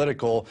always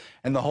political,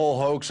 and the whole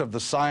hoax of the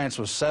science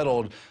was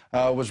settled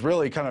was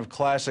really kind of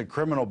classic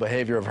criminal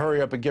behavior of hurry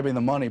up and give me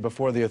the money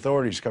before the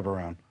authorities come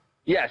around.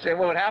 Yes, and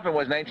what happened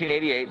was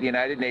 1988, the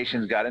United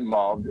Nations got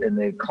involved in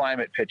the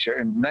climate picture.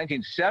 In the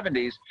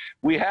 1970s,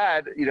 we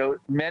had,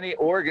 many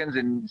organs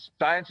and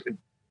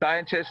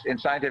scientists and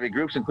scientific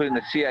groups, including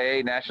the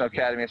CIA, National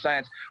Academy of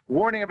Science,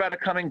 warning about a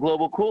coming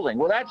global cooling.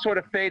 Well, that sort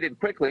of faded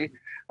quickly.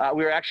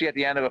 We were actually at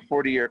the end of a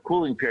 40-year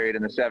cooling period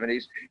in the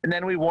 70s, and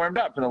then we warmed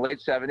up from the late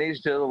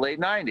 70s to the late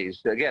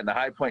 90s. Again, the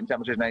high point in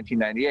temperature is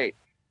 1998.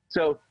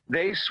 So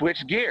they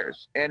switched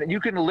gears, and you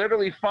can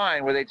literally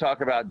find where they talk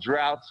about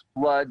droughts,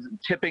 floods,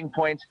 tipping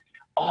points.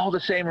 All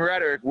the same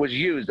rhetoric was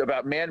used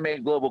about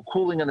man-made global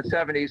cooling in the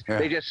 70s. Yeah.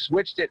 They just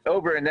switched it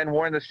over and then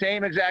warned the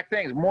same exact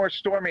things, more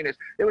storminess.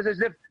 It was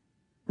as if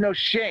no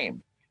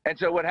shame. And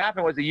so what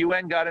happened was the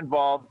UN got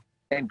involved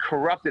and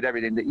corrupted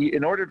everything.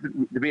 In order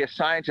to be a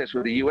scientist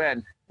with the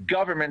UN,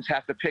 governments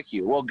have to pick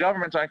you. Well,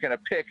 governments aren't going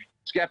to pick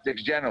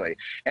skeptics generally.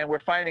 And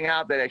we're finding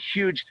out that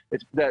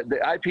the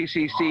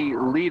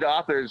IPCC lead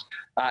authors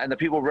and the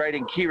people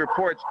writing key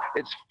reports,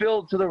 it's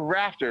filled to the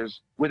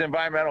rafters with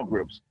environmental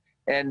groups.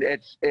 And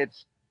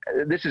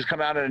this has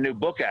come out in a new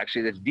book,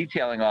 actually, that's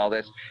detailing all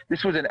this.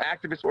 This was an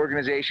activist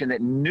organization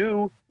that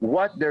knew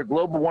what their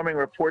global warming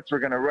reports were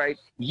going to write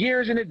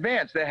years in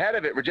advance. The head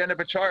of it, Rajendra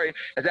Pachauri,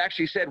 has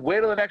actually said, wait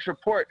till the next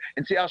report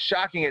and see how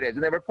shocking it is.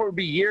 And the report would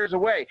be years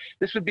away.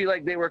 This would be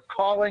like they were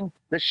calling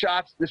the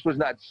shots. This was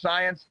not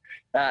science.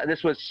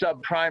 This was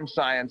subprime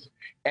science.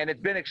 And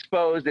it's been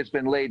exposed. It's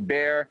been laid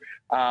bare.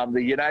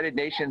 The United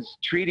Nations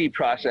treaty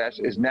process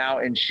is now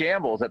in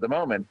shambles at the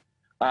moment.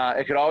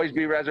 It could always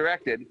be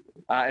resurrected.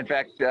 In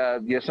fact,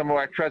 some of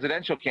our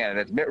presidential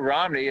candidates, Mitt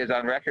Romney is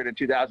on record in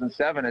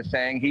 2007 as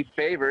saying he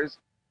favors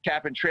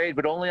cap and trade,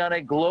 but only on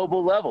a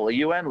global level, a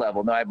UN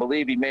level. Now, I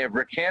believe he may have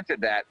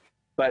recanted that,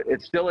 but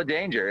it's still a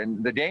danger.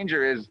 And the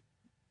danger is,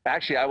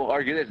 actually, I will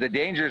argue this, the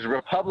danger is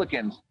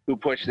Republicans who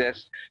push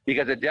this,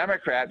 because a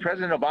Democrat,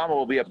 President Obama,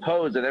 will be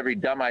opposed at every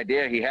dumb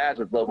idea he has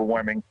with global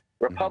warming.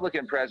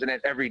 Republican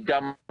president, every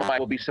dumb idea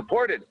will be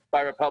supported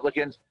by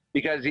Republicans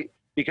because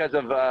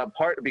of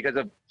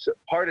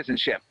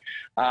partisanship.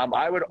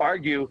 I would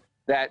argue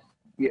that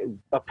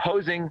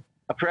opposing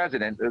a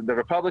president, the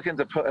Republicans'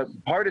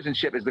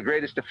 partisanship is the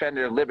greatest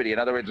defender of liberty. In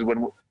other words,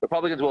 when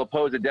Republicans will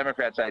oppose the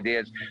Democrats'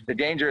 ideas, the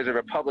danger is a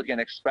Republican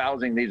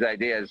espousing these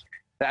ideas.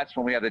 That's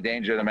when we have the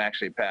danger of them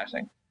actually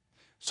passing.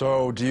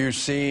 So do you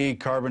see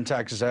carbon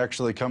taxes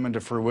actually come into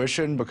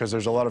fruition? Because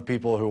there's a lot of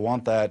people who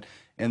want that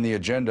in the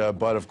agenda,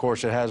 but of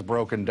course it has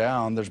broken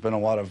down. There's been a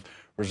lot of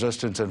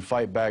resistance and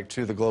fight back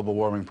to the global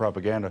warming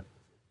propaganda.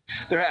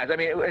 There has. I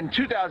mean, in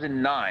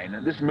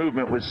 2009, this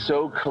movement was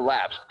so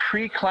collapsed,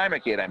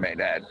 pre-Climategate, I might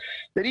add,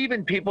 that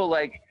even people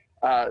like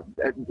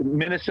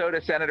Minnesota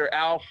Senator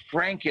Al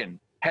Franken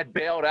had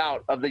bailed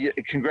out of the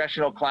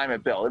congressional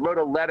climate bill. He wrote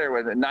a letter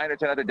with 9 or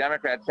 10 other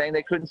Democrats saying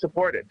they couldn't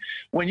support it.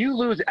 When you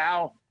lose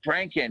Al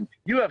Franken,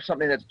 you have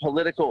something that's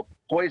political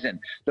poison.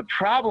 The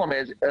problem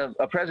is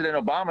President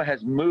Obama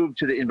has moved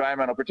to the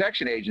Environmental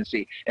Protection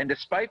Agency, and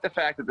despite the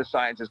fact that the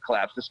science has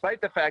collapsed,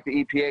 despite the fact that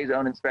EPA's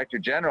own Inspector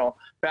General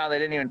found they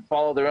didn't even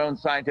follow their own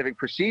scientific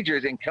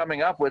procedures in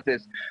coming up with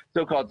this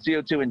so-called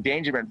CO2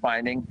 endangerment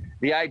finding,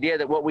 the idea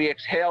that what we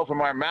exhale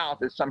from our mouth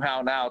is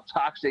somehow now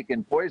toxic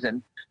and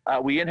poison.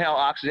 We inhale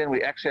oxygen,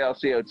 we exhale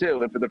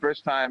CO2, and for the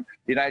first time,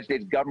 the United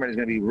States government is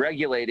going to be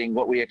regulating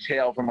what we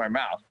exhale from our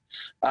mouth.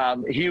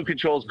 He who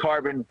controls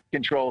carbon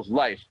controls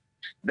life.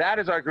 That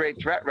is our great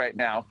threat right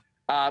now.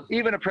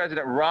 Even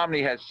President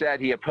Romney has said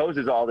he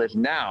opposes all this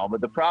now,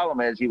 but the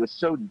problem is he was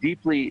so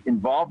deeply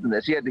involved in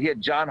this. He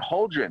had John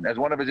Holdren as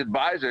one of his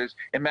advisors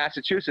in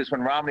Massachusetts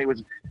when Romney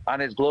was on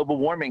his global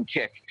warming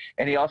kick.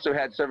 And he also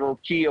had several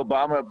key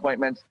Obama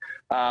appointments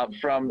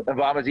from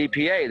Obama's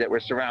EPA that were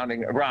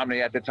surrounding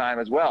Romney at the time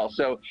as well.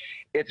 So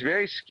it's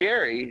very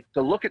scary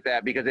to look at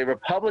that, because a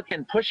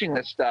Republican pushing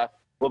this stuff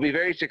will be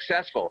very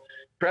successful.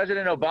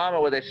 President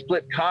Obama, with a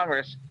split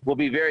Congress, will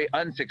be very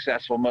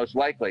unsuccessful, most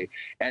likely.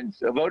 And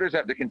so voters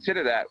have to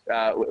consider that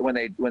when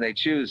they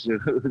choose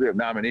who their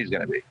nominee is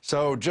going to be.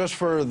 So just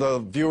for the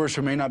viewers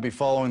who may not be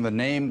following the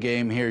name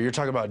game here, you're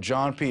talking about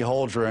John P.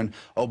 Holdren,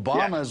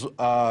 Obama's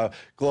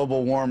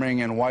global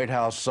warming and White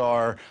House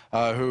czar,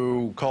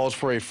 who calls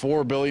for a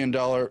 $4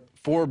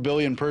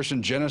 billion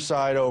person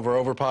genocide over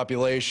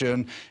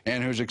overpopulation,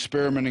 and who's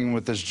experimenting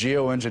with this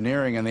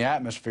geoengineering in the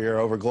atmosphere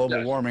over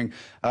global warming.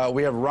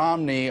 We have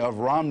Romney of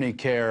Romney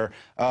Care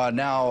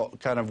now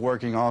kind of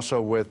working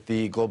also with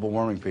the global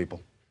warming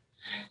people.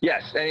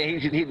 Yes,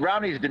 and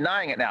Romney's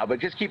denying it now, but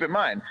just keep in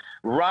mind,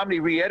 Romney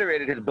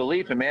reiterated his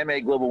belief in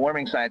man-made global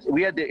warming science.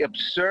 We had the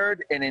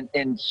absurd and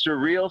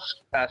surreal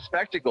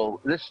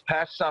spectacle this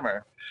past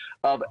summer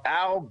of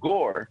Al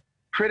Gore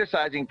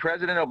criticizing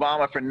President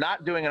Obama for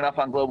not doing enough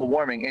on global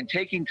warming and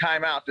taking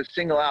time out to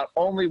single out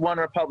only one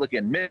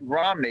Republican, Mitt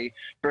Romney,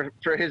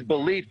 for his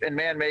belief in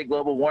man-made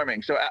global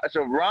warming. So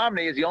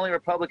Romney is the only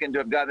Republican to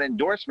have gotten an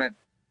endorsement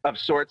of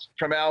sorts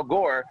from Al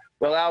Gore.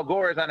 Well, Al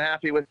Gore is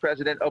unhappy with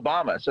President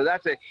Obama. So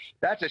that's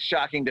a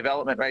shocking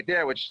development right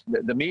there, which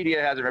the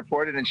media hasn't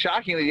reported, and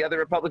shockingly, the other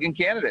Republican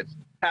candidates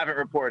haven't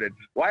reported.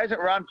 Why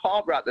hasn't Ron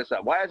Paul brought this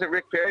up? Why hasn't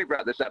Rick Perry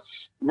brought this up?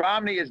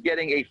 Romney is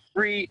getting a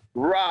free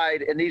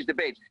ride in these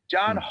debates.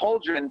 John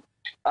Holdren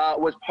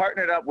was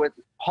partnered up with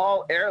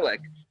Paul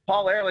Ehrlich.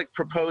 Paul Ehrlich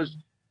proposed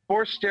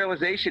forced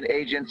sterilization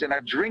agents in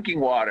our drinking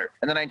water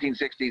in the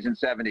 1960s and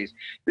 70s.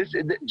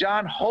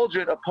 John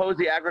Holdren opposed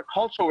the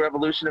agricultural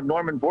revolution of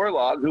Norman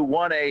Borlaug, who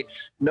won a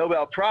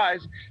Nobel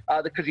Prize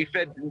because he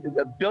fed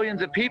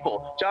billions of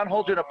people. John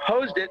Holdren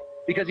opposed it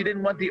because he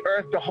didn't want the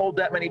earth to hold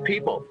that many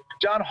people.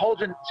 John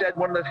Holdren said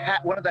one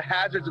of the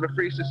hazards of a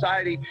free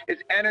society is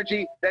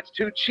energy that's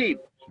too cheap.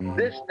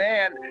 This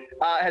man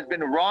has been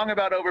wrong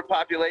about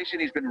overpopulation.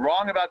 He's been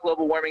wrong about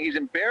global warming. He's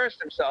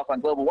embarrassed himself on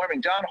global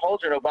warming. John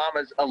Holdren,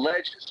 Obama's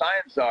alleged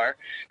science czar,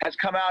 has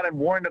come out and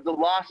warned of the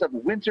loss of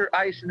winter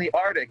ice in the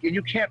Arctic. And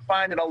you can't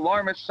find an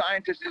alarmist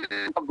scientist,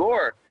 Al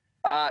Gore,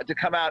 to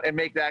come out and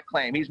make that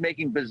claim. He's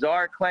making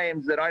bizarre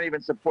claims that aren't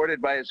even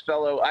supported by his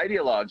fellow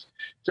ideologues.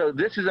 So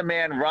this is a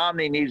man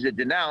Romney needs to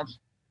denounce.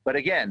 But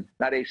again,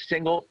 not a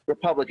single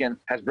Republican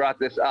has brought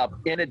this up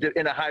in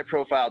a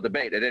high-profile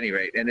debate, at any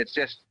rate. And it's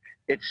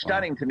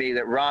stunning to me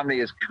that Romney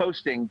is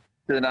coasting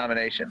to the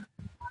nomination.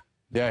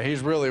 Yeah,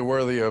 he's really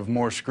worthy of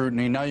more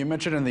scrutiny. Now, you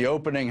mentioned in the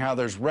opening how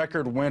there's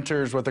record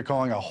winters, what they're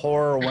calling a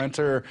horror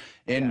winter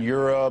in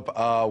Europe,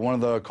 one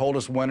of the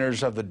coldest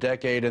winters of the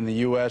decade in the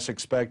U.S.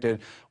 expected.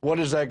 What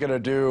is that going to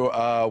do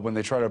when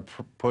they try to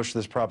push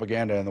this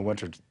propaganda in the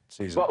winter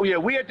season.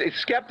 Well,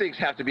 skeptics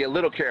have to be a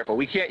little careful.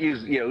 We can't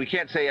use, we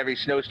can't say every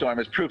snowstorm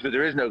is proof that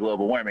there is no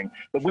global warming,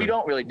 but we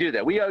don't really do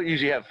that. We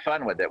usually have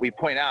fun with it. We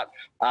point out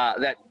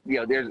that,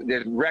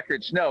 there's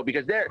record snow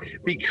because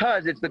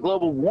it's the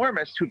global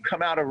warmists who've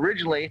come out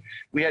originally.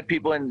 We had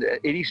people in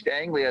East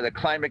Anglia, the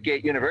Climate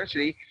Gate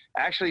University,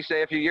 actually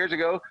say a few years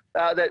ago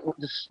that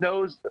the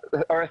snows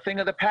are a thing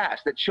of the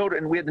past, that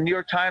children, we had the New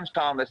York Times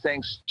columnist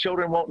saying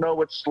children won't know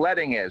what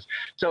sledding is.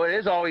 So it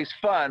is always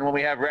fun when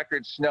we have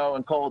record snow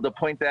and cold to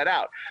point that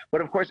out. But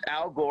of course,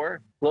 Al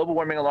Gore, global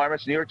warming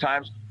alarmist, New York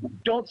Times,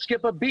 don't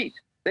skip a beat.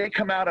 They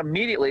come out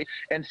immediately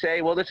and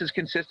say, well, this is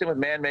consistent with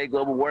man-made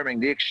global warming.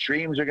 The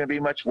extremes are going to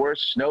be much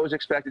worse. Snow is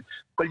expected.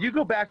 But you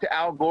go back to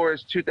Al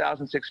Gore's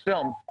 2006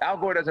 film, Al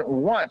Gore doesn't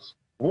once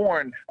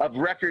warn of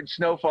record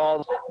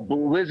snowfalls,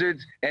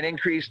 blizzards, and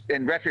increased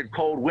and record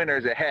cold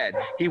winters ahead.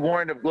 He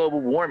warned of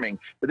global warming,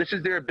 but this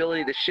is their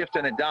ability to shift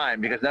on a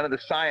dime because none of the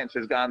science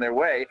has gone their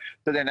way.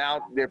 So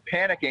they're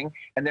panicking,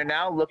 and they're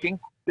now looking.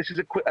 This is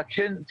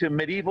akin to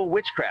medieval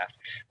witchcraft.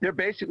 They're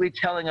basically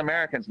telling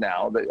Americans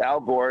now that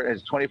Al Gore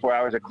has 24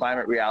 hours of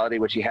climate reality,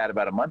 which he had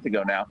about a month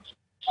ago now.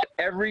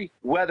 Every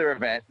weather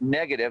event,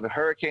 negative,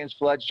 hurricanes,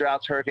 floods,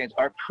 droughts, hurricanes,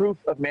 are proof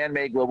of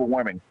man-made global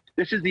warming.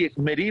 This is the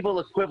medieval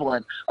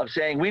equivalent of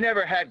saying we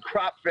never had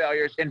crop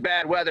failures in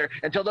bad weather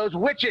until those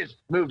witches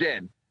moved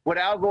in. What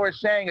Al Gore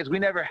is saying is we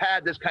never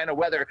had this kind of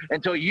weather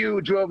until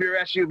you drove your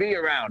SUV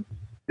around.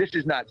 This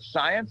is not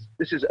science.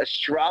 This is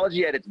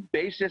astrology at its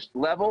basest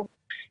level.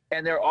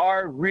 And there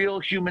are real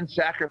human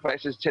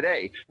sacrifices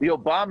today. The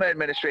Obama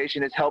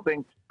administration is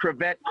helping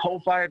prevent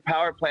coal-fired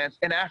power plants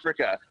in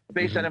Africa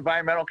based on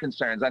environmental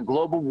concerns, on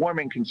global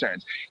warming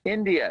concerns.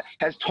 India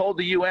has told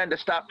the UN to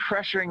stop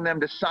pressuring them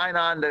to sign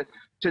on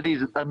to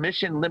these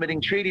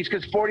emission-limiting treaties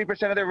because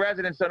 40% of their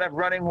residents don't have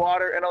running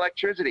water and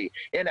electricity.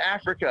 In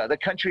Africa, the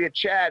country of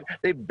Chad,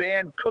 they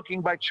banned cooking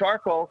by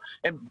charcoal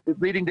and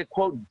leading to,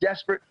 quote,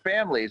 desperate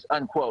families,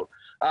 unquote,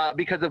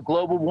 because of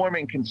global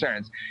warming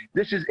concerns.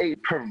 This is a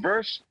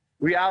perverse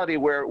reality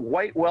where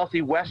white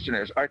wealthy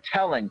Westerners are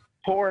telling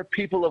poor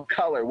people of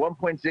color,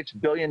 1.6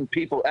 billion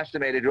people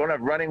estimated who don't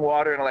have running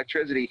water and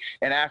electricity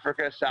in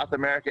Africa, South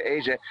America,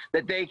 Asia,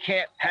 that they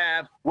can't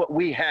have what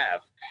we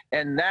have.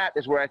 And that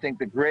is where I think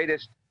the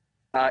greatest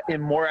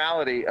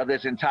immorality of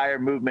this entire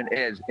movement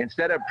is.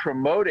 Instead of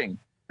promoting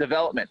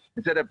development,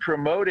 instead of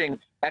promoting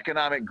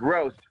economic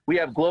growth, we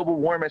have global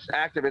warmist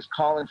activists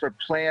calling for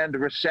planned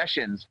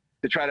recessions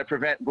to try to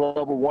prevent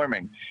global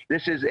warming.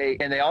 This is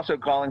and they also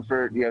calling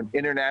for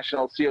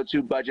international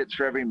CO2 budgets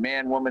for every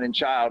man, woman, and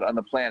child on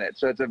the planet.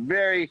 So it's a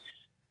very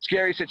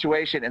scary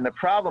situation. And the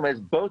problem is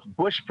both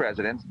Bush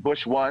presidents,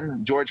 Bush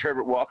 1, George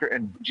Herbert Walker,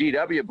 and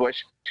G.W. Bush,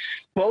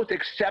 both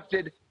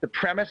accepted the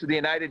premise of the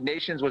United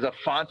Nations was a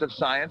font of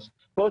science.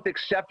 Both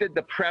accepted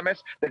the premise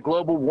that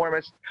global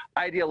warmist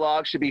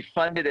ideologues should be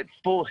funded at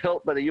full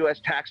hilt by the U.S.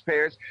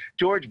 taxpayers.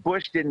 George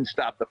Bush didn't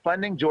stop the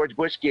funding. George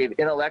Bush gave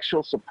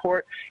intellectual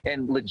support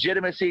and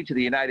legitimacy to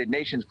the United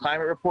Nations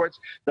climate reports.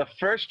 The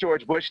first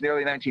George Bush in the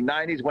early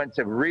 1990s went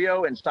to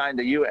Rio and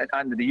signed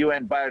under the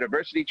UN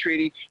Biodiversity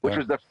Treaty, which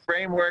was the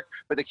framework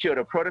for the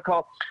Kyoto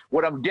Protocol.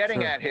 What I'm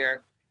getting at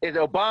here is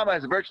Obama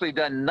has virtually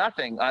done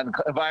nothing on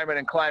environment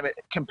and climate,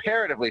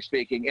 comparatively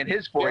speaking, in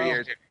his 4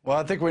 years. Well,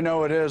 I think we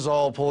know it is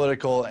all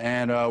political,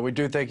 and we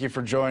do thank you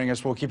for joining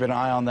us. We'll keep an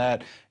eye on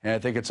that, and I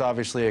think it's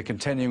obviously a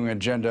continuing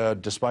agenda,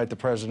 despite the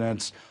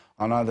presidents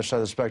on either side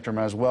of the spectrum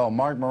as well.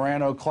 Mark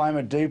Morano,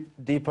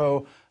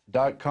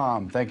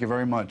 ClimateDepot.com. Thank you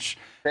very much.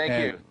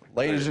 Thank you.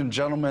 Ladies and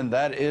gentlemen,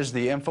 that is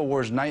the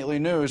Infowars Nightly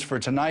News for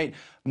tonight,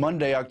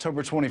 Monday,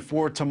 October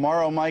 24th.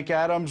 Tomorrow, Mike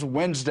Adams.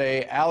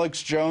 Wednesday,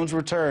 Alex Jones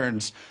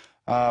returns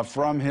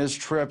from his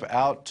trip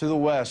out to the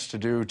West to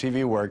do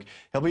TV work.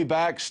 He'll be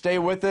back. Stay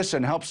with us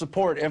and help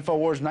support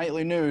Infowars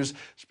Nightly News.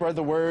 Spread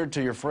the word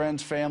to your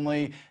friends,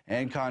 family,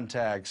 and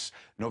contacts.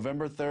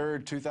 November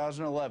 3rd,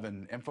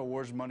 2011,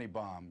 Infowars Money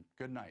Bomb.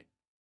 Good night.